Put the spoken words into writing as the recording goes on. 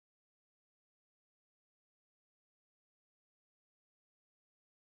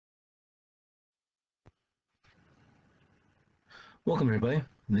Welcome everybody.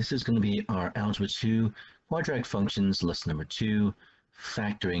 This is going to be our Algebra 2 Quadratic Functions lesson number 2,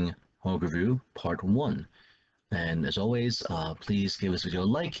 Factoring Home Review Part 1. And as always, please give this video a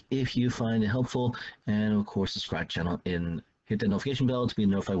like if you find it helpful, and of course subscribe to the channel and hit the notification bell to be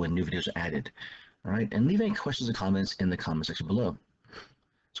notified when new videos are added. Alright, and leave any questions or comments in the comment section below.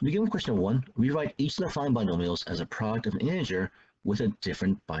 So we begin with question number 1. Rewrite each of the defined binomials as a product of an integer with a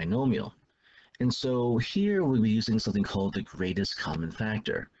different binomial. And so here we'll be using something called the greatest common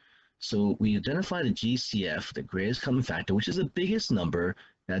factor. So we identify the GCF, the greatest common factor, which is the biggest number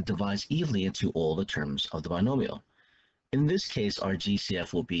that divides evenly into all the terms of the binomial. In this case, our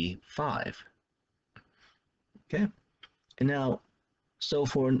GCF will be 5. Okay, and now, so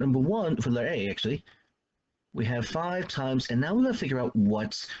for number 1, for letter A actually, we have 5 times, and now we're going to figure out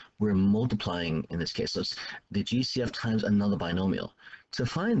what we're multiplying in this case. So it's the GCF times another binomial. To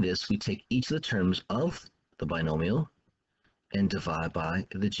find this, we take each of the terms of the binomial and divide by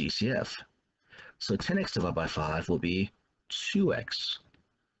the GCF. So 10x divided by 5 will be 2x.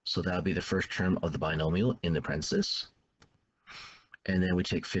 So that will be the first term of the binomial in the parenthesis. And then we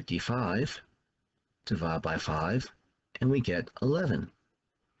take 55 divided by 5, and we get 11.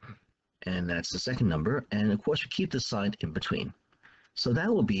 And that's the second number, and of course we keep the sign in between. So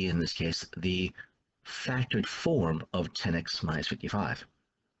that will be, in this case, the factored form of 10x minus 55.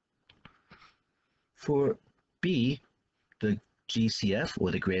 For B, the GCF, or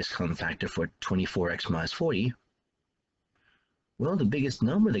the greatest common factor for 24x minus 40, well, the biggest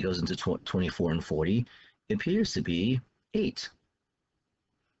number that goes into 24 and 40 appears to be 8.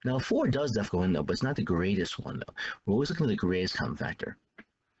 Now 4 does definitely go in though, but it's not the greatest one though. We're always looking at the greatest common factor.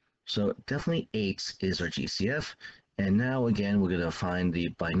 So definitely 8 is our GCF, and now again we're going to find the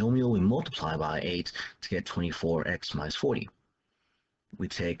binomial we multiply by 8 to get 24x minus 40. We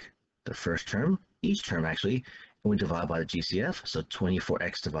take the first term, each term actually, and we divide by the GCF, so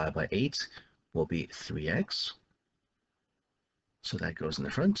 24x divided by 8 will be 3x. So that goes in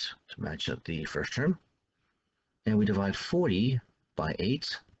the front to match up the first term. And we divide 40 by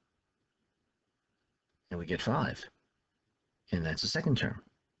 8, and we get 5. And that's the second term.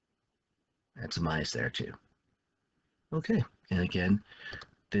 That's a minus there too. Okay, and again,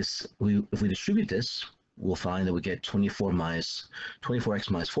 if we distribute this, we'll find that we get 24x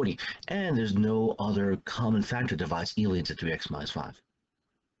minus 40, and there's no other common factor that divides evenly into 3x minus 5.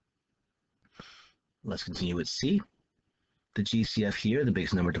 Let's continue with C. The GCF here, the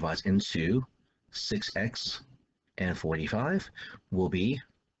biggest number divides into 6x and 45, will be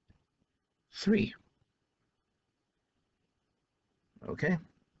 3. Okay.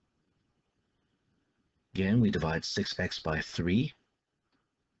 Again, we divide 6x by 3.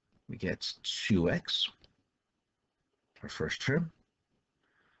 We get 2x, our first term.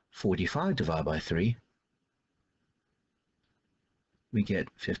 45 divided by 3. We get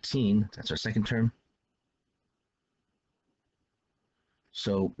 15, that's our second term.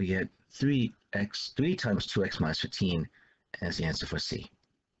 So we get 3 times 2x minus 15 as the answer for C.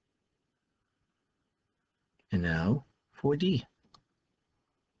 And now for D.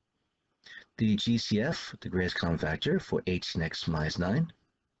 The GCF, the greatest common factor for 18x minus 9,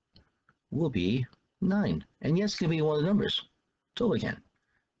 will be 9. And yes, it's going to be one of the numbers. Totally can.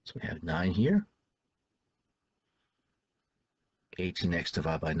 So we have 9 here. 18x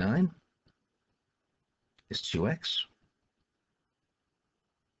divided by 9 is 2x.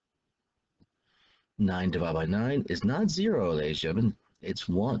 9 divided by 9 is not 0, ladies and gentlemen. It's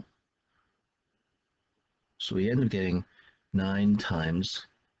 1. So we end up getting 9 times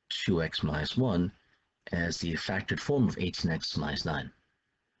 2x minus 1 as the factored form of 18x minus 9.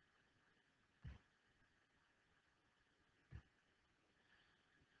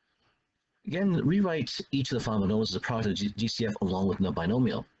 Again, rewrite each of the following binomials as a product of GCF along with no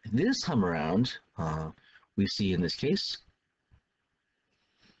binomial. This time around, we see in this case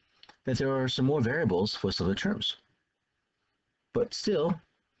that there are some more variables for some of the terms. But still,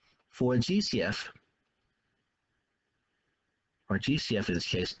 for a GCF, our GCF in this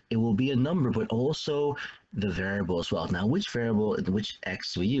case, it will be a number, but also the variable as well. Now, which variable, which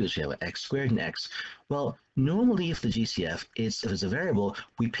x do we use? We have x squared and x. Well, normally if the GCF is, if it's a variable,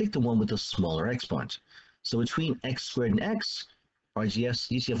 we pick the one with the smaller exponent. So between x squared and x, our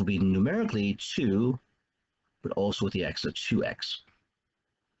GCF will be numerically 2, but also with the x of 2x.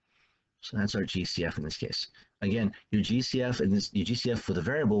 So that's our GCF in this case. Again, your GCF for the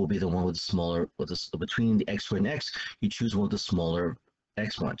variable will be the one with the smaller, between the x squared and x, you choose one with the smaller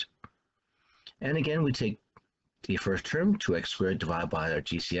exponent. And again, we take the first term, 2x squared, divided by our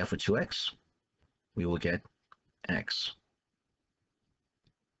GCF of 2x. We will get x.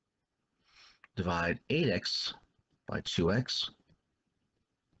 Divide 8x by 2x,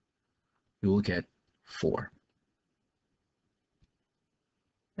 we will get 4.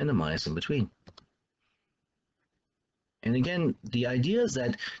 And a minus in between. And again, the idea is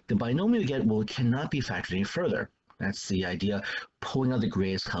that the binomial we cannot be factored any further. That's the idea, pulling out the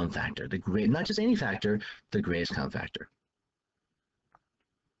greatest common factor. Not just any factor, the greatest common factor.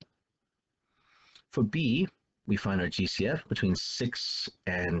 For B, we find our GCF between 6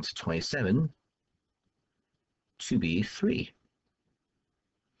 and 27 to be 3.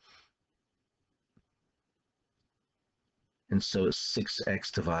 And so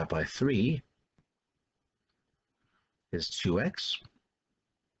 6x divided by 3 is 2x.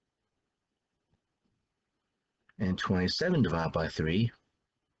 And 27 divided by 3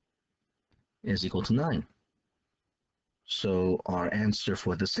 is equal to 9. So our answer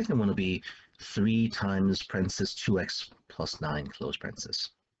for the second one will be 3 times parenthesis 2x plus 9 close parenthesis.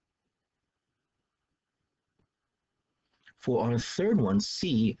 For our third one,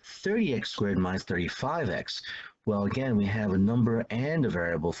 C, 30x squared minus 35x. Well, again, we have a number and a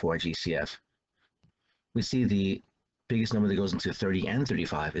variable for our GCF. We see the biggest number that goes into 30 and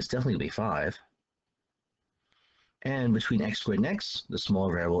 35 is definitely going to be 5. And between x squared and x, the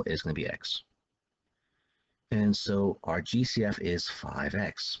smaller variable is going to be x. And so our GCF is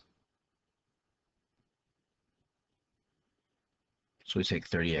 5x. So we take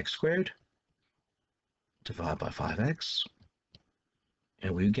 30x squared, divide by 5x,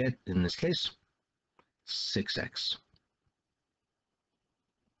 and we get, in this case, 6x.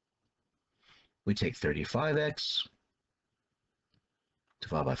 We take 35x,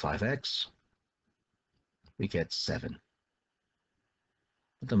 divide by 5x, we get 7.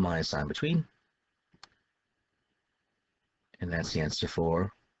 With the minus sign between. And that's the answer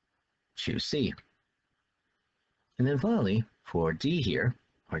for choose C. And then finally, for D here,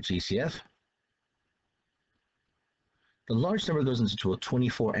 our GCF, the large number goes into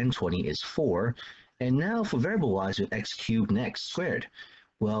 24 and 20 is 4. And now for variable-wise, with x cubed and x squared.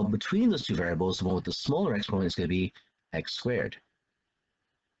 Well, between those two variables, the one with the smaller exponent is going to be x squared.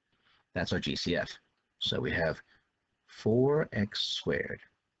 That's our GCF. So we have 4x squared.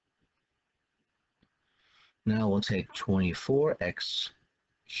 Now we'll take 24x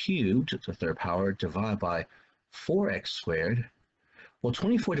cubed to the third power, divide by 4x squared. Well,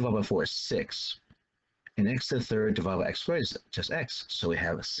 24 divided by 4 is 6. And x to the third divided by x squared is just x. So we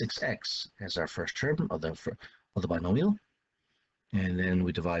have 6x as our first term of the binomial. And then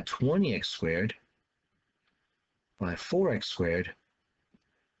we divide 20x squared by 4x squared.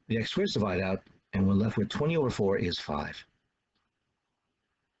 The x squareds divide out, and we're left with 20 over 4 is 5.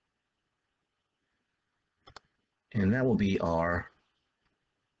 And that will be our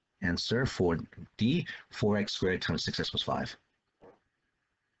answer for D, 4x squared times 6x plus 5.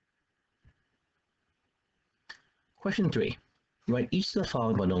 Question 3. Write each of the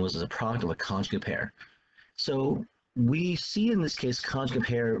following binomials as a product of a conjugate pair. So we see in this case conjugate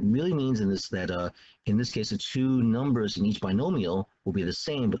pair really means in this case the two numbers in each binomial will be the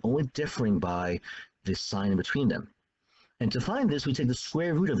same, but only differing by the sign in between them. And to find this, we take the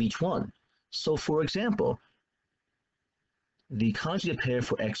square root of each one. So for example, the conjugate pair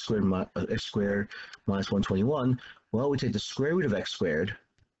for x squared minus 121, well, we take the square root of x squared,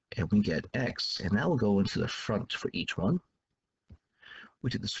 and we get x, and that will go into the front for each one. We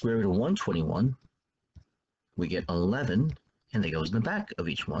take the square root of 121, we get 11, and that goes in the back of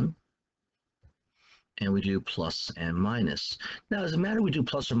each one. And we do plus and minus. Now, does it matter we do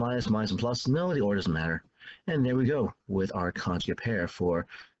plus or minus, minus and plus? No, the order doesn't matter. And there we go with our conjugate pair for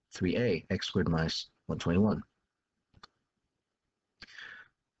 3a, x squared minus 121.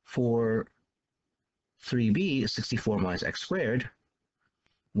 For 3b, 64 minus x squared,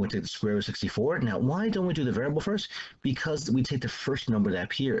 we'll take the square root of 64. Now, why don't we do the variable first? Because we take the first number that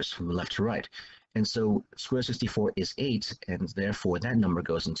appears from left to right. And so square root of 64 is 8, and therefore that number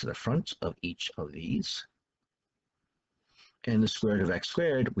goes into the front of each of these. And the square root of x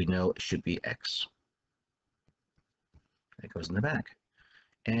squared, we know it should be x. That goes in the back.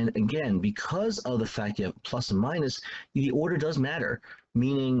 And again, because of the fact you have plus and minus, the order does matter,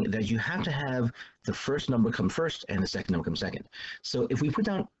 meaning that you have to have the first number come first and the second number come second. So if we put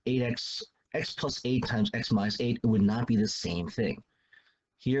down 8x, x plus 8 times x minus 8, it would not be the same thing.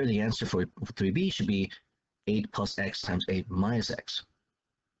 Here, the answer for 3b should be 8 plus x times 8 minus x.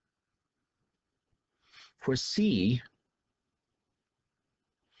 For C,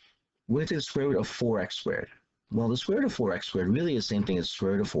 we're going to take the square root of 4x squared. Well, the square root of 4x squared really is the same thing as the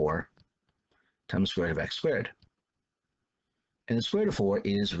square root of 4 times the square root of x squared. And the square root of 4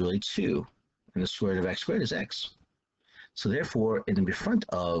 is really 2, and the square root of x squared is x. So therefore, in the front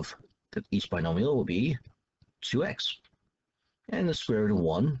of each binomial will be 2x. And the square root of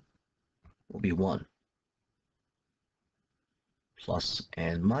 1 will be 1. Plus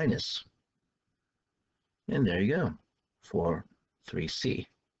and minus. And there you go for 3C.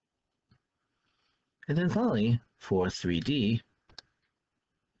 And then finally, for 3D,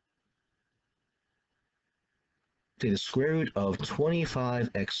 take the square root of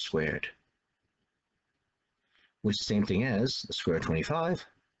 25x squared, which is the same thing as the square root of 25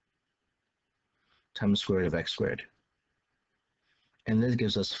 times the square root of x squared. And that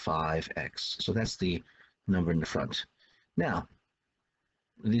gives us 5x. So that's the number in the front. Now,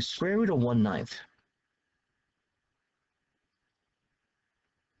 the square root of 1/9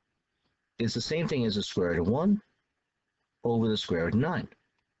 is the same thing as the square root of 1 over the square root of 9,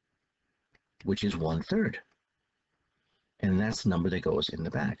 which is 1/3. And that's the number that goes in the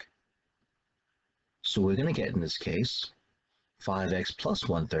back. So we're going to get, in this case, 5x plus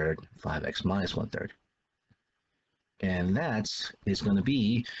 1/3, 5x minus 1/3. And that is going to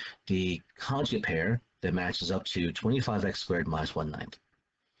be the conjugate pair that matches up to 25x squared minus 1/9.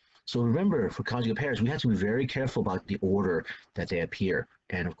 So remember, for conjugate pairs, we have to be very careful about the order that they appear,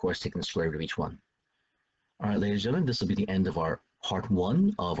 and of course, taking the square root of each one. All right, ladies and gentlemen, this will be the end of our part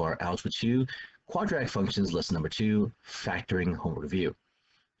 1 of our Algebra 2 Quadratic Functions, lesson number 2, Factoring Homework Review.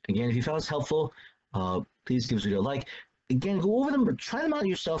 Again, if you found this helpful, please give this video a like. Again, go over them, try them out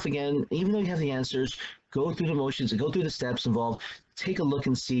yourself again, even though you have the answers. Go through the motions, go through the steps involved, take a look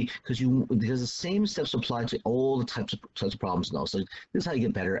and see, because the same steps apply to all the types of problems now. So this is how you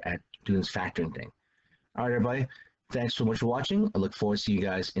get better at doing this factoring thing. All right, everybody, thanks so much for watching. I look forward to seeing you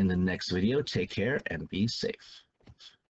guys in the next video. Take care and be safe.